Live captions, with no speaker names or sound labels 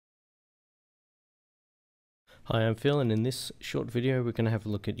Hi, I'm Phil, and in this short video we're going to have a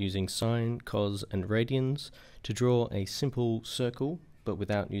look at using sine, cos and radians to draw a simple circle but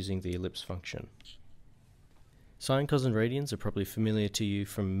without using the ellipse function. Sine, cos and radians are probably familiar to you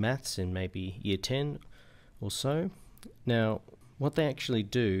from maths in maybe year 10 or so. Now what they actually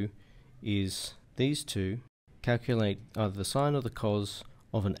do is these two calculate either the sine or the cos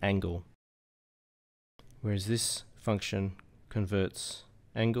of an angle, whereas this function converts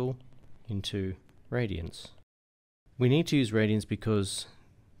angle into radians. We need to use radians because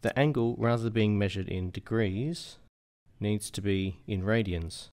the angle, rather than being measured in degrees, needs to be in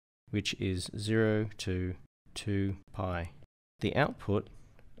radians, which is 0 to 2 pi. The output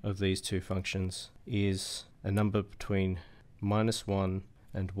of these two functions is a number between -1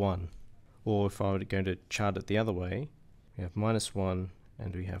 and 1. Or if I were going to chart it the other way, we have -1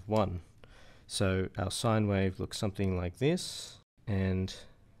 and we have 1. So our sine wave looks something like this, and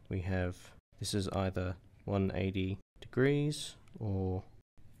we have, this is either 180 degrees or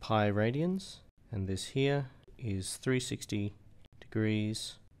pi radians, and this here is 360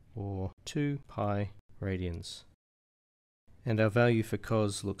 degrees or 2 pi radians. And our value for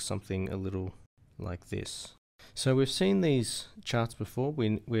cos looks something a little like this. So we've seen these charts before,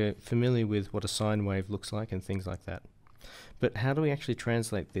 we're familiar with what a sine wave looks like and things like that. But how do we actually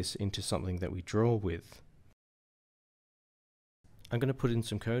translate this into something that we draw with? I'm going to put in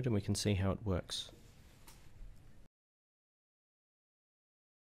some code and we can see how it works.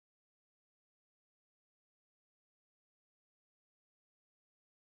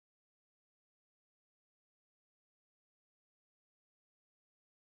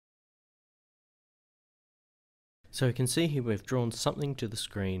 So you can see here we've drawn something to the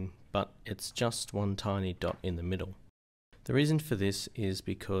screen, but it's just one tiny dot in the middle. The reason for this is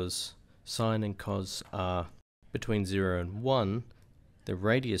because sine and cos are between 0 and 1, the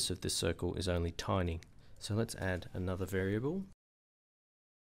radius of this circle is only tiny. So let's add another variable,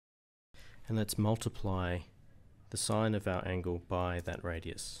 and let's multiply the sine of our angle by that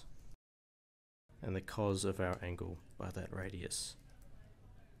radius, and the cos of our angle by that radius.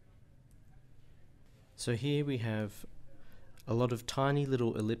 So here we have a lot of tiny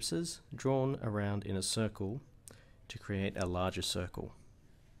little ellipses drawn around in a circle to create a larger circle.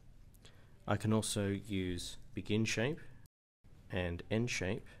 I can also use begin shape and end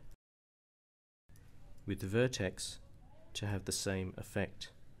shape with the vertex to have the same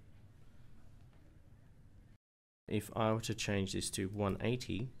effect. If I were to change this to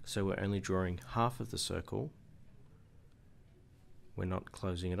 180, so we're only drawing half of the circle, we're not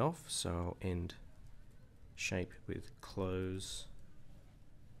closing it off, so I'll end shape with close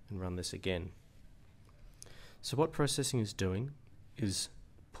and run this again. So what processing is doing is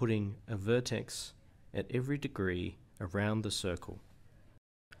putting a vertex at every degree around the circle.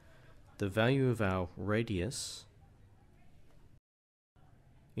 The value of our radius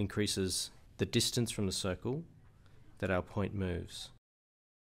increases the distance from the circle that our point moves.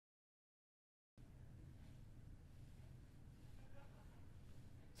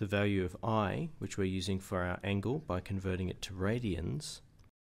 The value of I, which we're using for our angle by converting it to radians,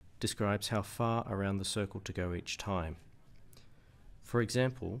 describes how far around the circle to go each time. For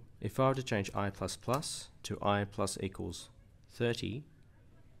example, if I were to change I++ to I plus equals 30,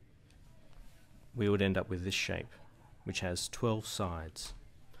 we would end up with this shape, which has 12 sides.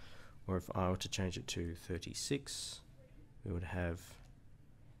 Or if I were to change it to 36, we would have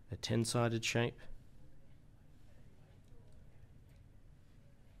a 10-sided shape.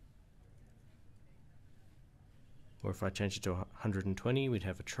 Or if I change it to 120, we'd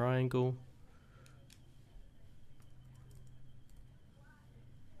have a triangle.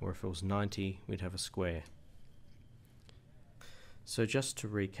 Or if it was 90, we'd have a square. So just to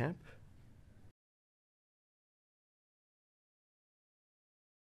recap,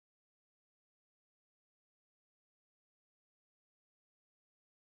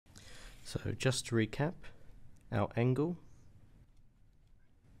 our angle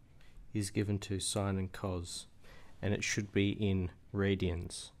is given to sine and cos, and it should be in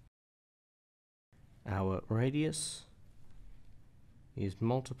radians. Our radius is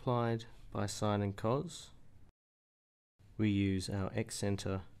multiplied by sine and cos. We use our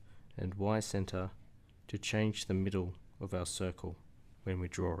x-center and y-center to change the middle of our circle when we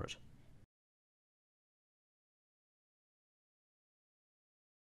draw it.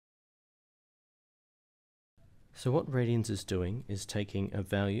 So what radians is doing is taking a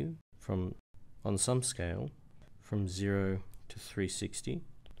value from, on some scale, from 0 to 360,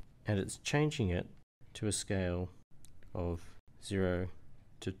 and it's changing it to a scale of 0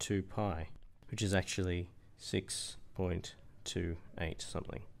 to 2 pi, which is actually 6.28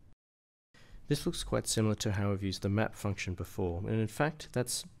 something. This looks quite similar to how we've used the map function before, and in fact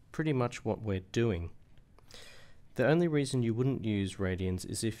that's pretty much what we're doing. The only reason you wouldn't use radians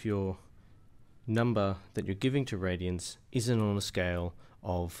is if your number that you're giving to radians isn't on a scale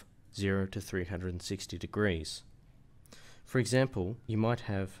of 0 to 360 degrees. For example, you might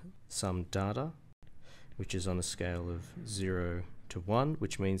have some data which is on a scale of 0 to 1,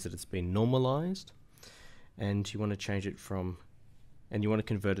 which means that it's been normalized, and you want to change it and you want to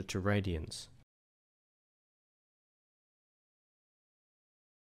convert it to radians.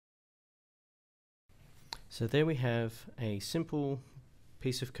 So there we have a simple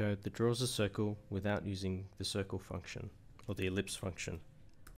piece of code that draws a circle without using the circle function or the ellipse function.